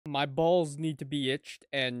My balls need to be itched,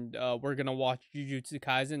 and we're gonna watch Jujutsu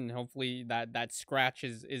Kaisen, and hopefully that scratch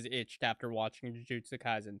is itched after watching Jujutsu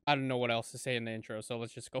Kaisen. I don't know what else to say in the intro, so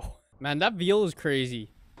let's just go. Man, that veal is crazy.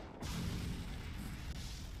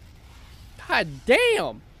 God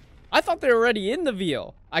damn! I thought they were already in the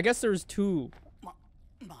veal. I guess there's two.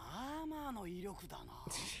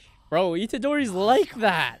 Bro, Itadori's like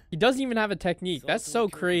that. He doesn't even have a technique. That's so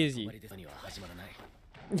crazy. What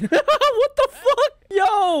the fuck?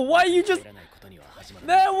 Yo, why you just...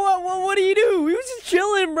 Man, what do you do? He was just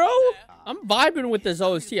chilling, bro. I'm vibing with this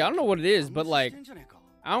OST. I don't know what it is, but like...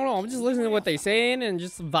 I don't know. I'm just listening to what they saying and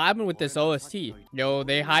just vibing with this OST. Yo,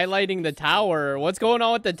 they highlighting the tower. What's going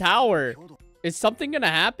on with the tower? Is something gonna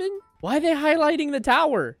happen? Why are they highlighting the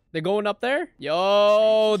tower? They're going up there?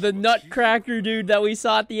 Yo, the nutcracker dude that we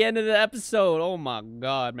saw at the end of the episode. Oh my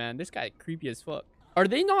god, man. This guy creepy as fuck. Are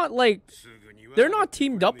they not like... They're not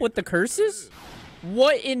teamed up with the curses?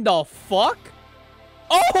 What in the fuck?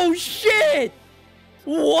 Oh shit!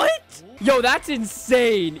 What? Yo, that's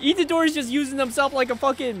insane. Itadori's just using himself like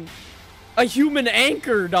a human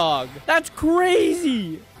anchor, dog. That's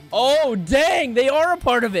crazy. Oh, dang. They are a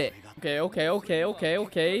part of it.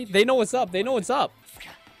 Okay. They know what's up. They know what's up.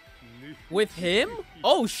 With him?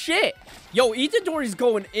 Oh, shit. Yo, Itadori's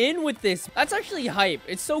going in with this. That's actually hype.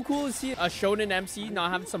 It's so cool to see a shonen MC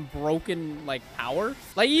not have some broken, like, power.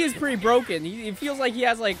 Like, he is pretty broken. He feels like he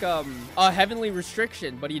has, like, a heavenly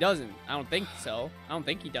restriction, but he doesn't. I don't think so. I don't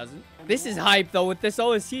think he doesn't. This is hype, though. With this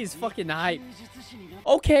OST is fucking hype.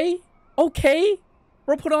 Okay.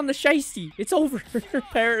 Bro, put on the shiesty. It's over,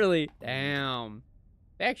 apparently. Damn.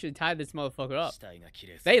 They actually tied this motherfucker up.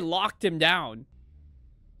 They locked him down.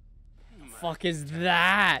 Fuck is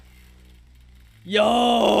that?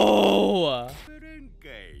 Yo!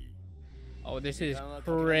 Oh, this is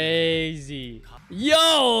crazy.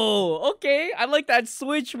 Yo! Okay, I like that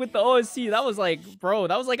switch with the OSC. That was like, bro,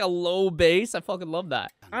 that was like a low bass. I fucking love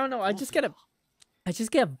that. I don't know. I just get a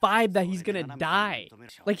vibe that he's gonna die.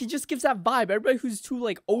 Like, he just gives that vibe. Everybody who's too,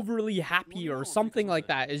 like, overly happy or something like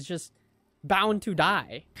that is just bound to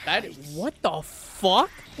die. What the fuck?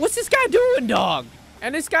 What's this guy doing, dog?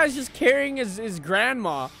 And this guy's just carrying his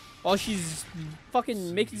grandma while she's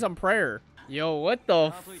fucking making some prayer. Yo, what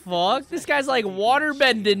the fuck? This guy's like water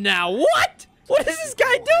bending now. What? What is this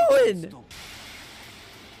guy doing?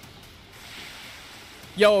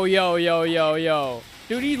 Yo.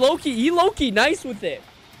 Dude, he low-key nice with it.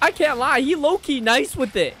 I can't lie. He low-key nice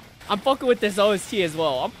with it. I'm fucking with this OST as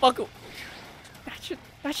well. I'm fucking...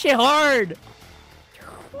 That shit hard. Dude,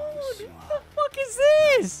 what the fuck is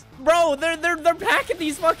this? Bro, they're packing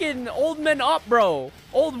these fucking old men up, bro.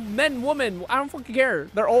 Old men, women, I don't fucking care.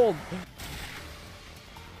 They're old.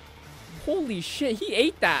 Holy shit, he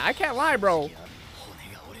ate that. I can't lie, bro.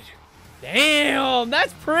 Damn,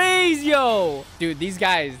 that's praise, yo. Dude, these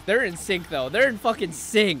guys, they're in sync, though. They're in fucking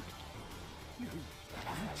sync.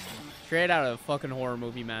 Straight out of a fucking horror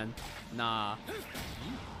movie, man. Nah.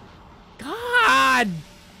 God.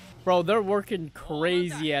 Bro, they're working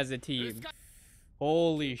crazy as a team.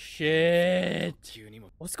 Holy shit.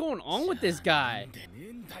 What's going on with this guy?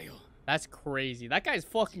 That's crazy. That guy's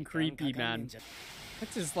fucking creepy, man.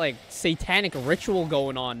 That's just like satanic ritual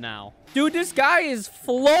going on now. Dude, this guy is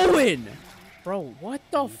flowing. Bro, what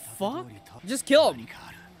the fuck? Just kill him.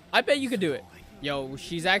 I bet you could do it. Yo,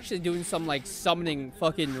 she's actually doing some like summoning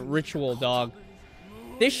fucking ritual, dog.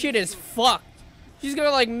 This shit is fucked. She's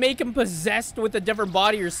gonna like make him possessed with a different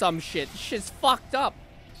body or some shit. This shit's fucked up.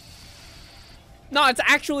 No, it's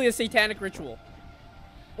actually a satanic ritual.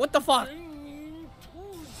 What the fuck?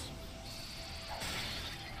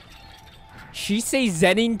 She say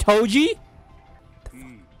Zenin Toji?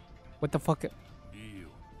 What the fuck?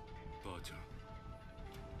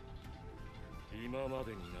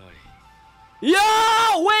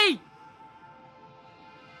 Yo, wait!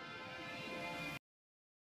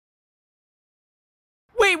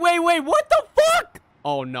 Wait, what the fuck?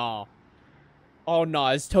 Oh, no. Oh, no,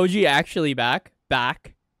 is Toji actually back?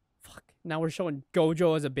 Fuck, now we're showing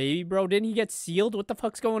Gojo as a baby, bro. Didn't he get sealed? What the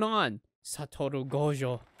fuck's going on? Satoru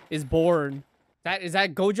Gojo is born. Is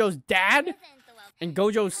that Gojo's dad? And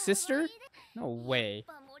Gojo's sister? No way.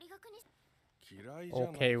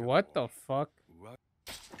 Okay, what the fuck? What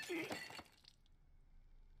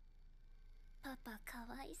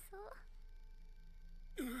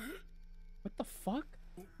the fuck?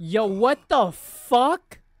 Yo, what the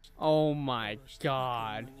fuck? Oh my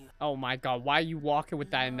god. Oh my god, why are you walking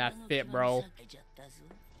with that in that fit, bro?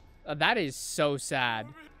 That is so sad.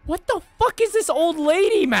 What the fuck is this old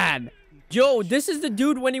lady, man? Yo, this is the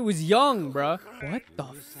dude when he was young, bro. What the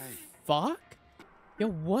fuck? Yo,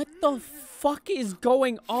 what the fuck is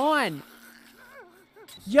going on?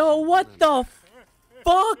 Yo, what the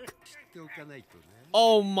fuck?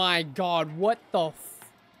 Oh my god, what the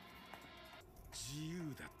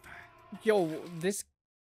Yo, this...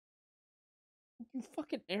 You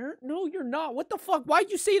fucking Aaron? No, you're not. What the fuck? Why'd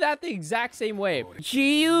you say that the exact same way?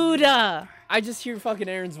 Giuda! I just hear fucking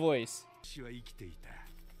Aaron's voice.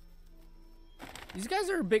 These guys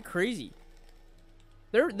are a bit crazy.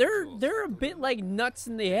 They're a bit like nuts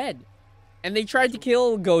in the head. And they tried to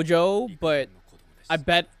kill Gojo, but I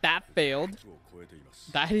bet that failed.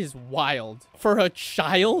 That is wild. For a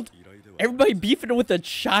child? Everybody beefing with a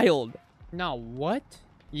child. Now what?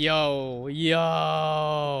 Yo,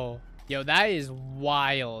 that is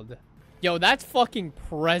wild. Yo, that's fucking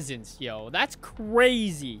presence, yo. That's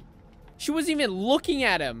crazy. She wasn't even looking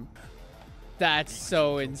at him. That's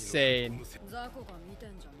so insane.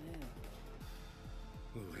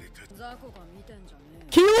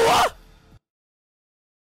 Killua!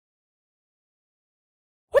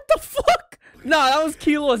 What the fuck? Nah, that was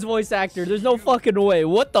Killua's voice actor. There's no fucking way.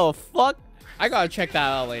 What the fuck? I gotta check that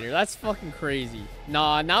out later. That's fucking crazy.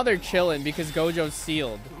 Nah, now they're chilling because Gojo's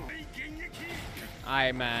sealed.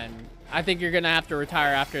 Alright, man. I think you're gonna have to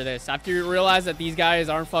retire after this. After you realize that these guys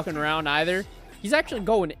aren't fucking around either. He's actually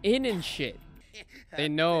going in and shit. They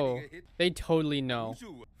know. They totally know.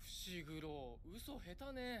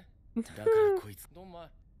 What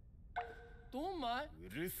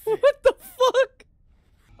the fuck?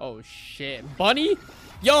 Oh shit. Bunny?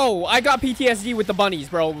 Yo, I got PTSD with the bunnies,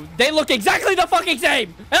 bro. They look exactly the fucking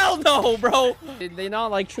same. Hell no, bro. They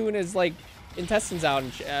not like chewing his like intestines out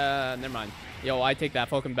and never mind. Yo, I take that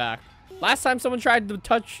fucking back. Last time someone tried to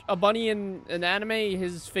touch a bunny in an anime,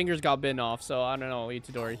 his fingers got bitten off. So I don't know,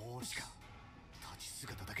 Itadori.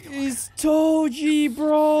 It's TOJI,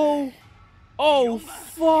 bro. Oh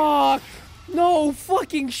fuck. No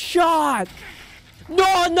fucking shot. No.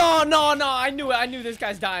 I knew it. I knew this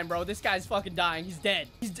guy's dying, bro. This guy's fucking dying. He's dead.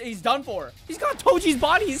 He's done for. He's got TOJI's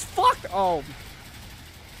body. He's fucked. Oh.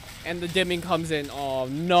 And the dimming comes in. Oh,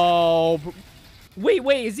 no. Wait.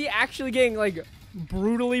 Is he actually getting, like,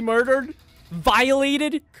 brutally murdered?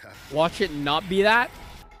 Violated? Watch it not be that?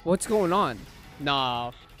 What's going on?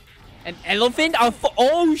 Nah. An elephant?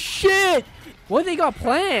 Oh, shit. What they got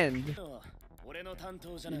planned?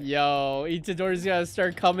 Yo, Itadori's gonna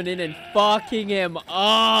start coming in and fucking him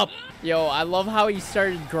up. Yo, I love how he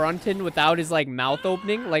started grunting without his like mouth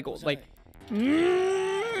opening, like.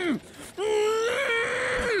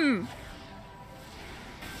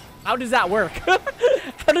 How does that work?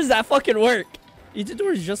 How does that fucking work?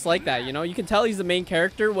 Itadori's just like that, you know. You can tell he's the main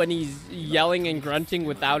character when he's yelling and grunting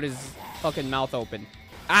without his fucking mouth open.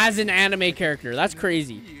 As an anime character, that's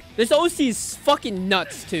crazy. This OC is fucking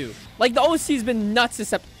nuts too. Like the OC's been nuts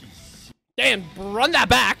except. Damn, run that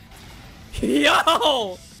back.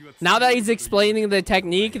 Yo! Now that he's explaining the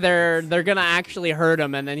technique, they're gonna actually hurt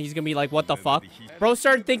him and then he's gonna be like, what the fuck? Bro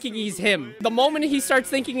started thinking he's him. The moment he starts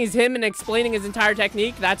thinking he's him and explaining his entire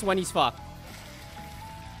technique, that's when he's fucked.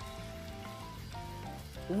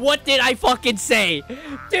 What did I fucking say?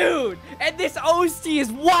 Dude, and this OC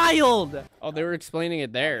is wild. Oh, they were explaining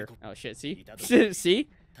it there. Oh shit, see? See?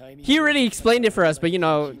 He already explained it for us, but you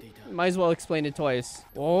know, might as well explain it twice.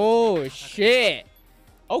 Oh shit.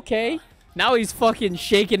 Okay. Now he's fucking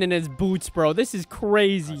shaking in his boots, bro. This is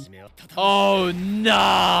crazy. Oh,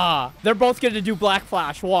 nah. They're both gonna do Black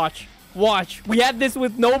Flash. Watch. Watch. We had this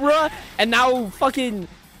with Nobra, and now fucking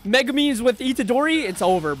Megumin's with Itadori. It's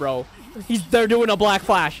over, bro. They're doing a Black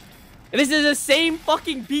Flash. This is the same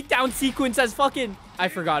fucking beatdown sequence as fucking... I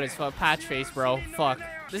forgot his patch face, bro. Fuck.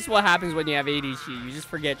 This is what happens when you have ADHD. You just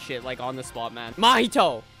forget shit, like, on the spot, man.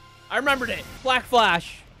 Mahito. I remembered it. Black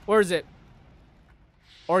Flash. Where is it?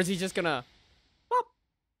 Or is he just gonna...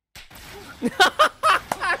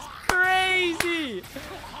 That's crazy.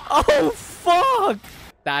 Oh, fuck.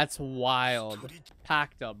 That's wild.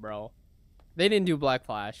 Packed up, bro. They didn't do Black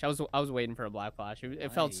Flash. I was waiting for a Black Flash.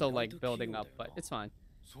 It felt so, like, building up, but it's fine.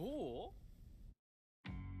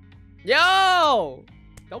 Yo!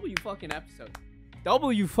 W fucking episode.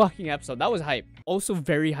 W fucking episode. That was hype. Also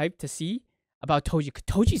very hyped to see about TOJI.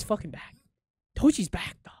 TOJI's fucking back. TOJI's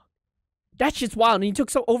back, dog. That shit's wild. And he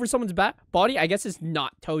took over someone's body. I guess it's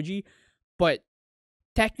not TOJI, but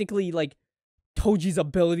technically, like, TOJI's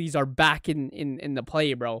abilities are back in the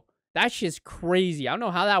play, bro. That shit's crazy. I don't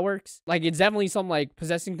know how that works. Like, it's definitely some, like,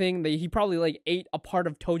 possessing thing that he probably, like, ate a part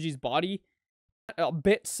of TOJI's body. A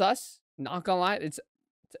bit sus. Not gonna lie. It's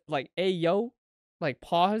like, hey, yo. Like,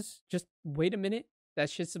 pause. Just wait a minute. That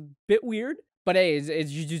shit's a bit weird. But hey,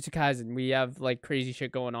 it's Jujutsu Kaisen. We have like crazy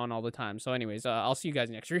shit going on all the time. So anyways, I'll see you guys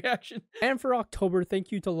next reaction. And for October,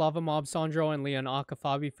 thank you to Lava Mob, Sandro, and Leon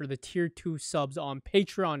Akafabi for the tier 2 subs on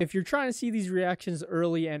Patreon. If you're trying to see these reactions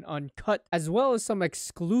early and uncut, as well as some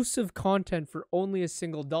exclusive content for only a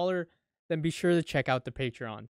single $1, then be sure to check out the Patreon.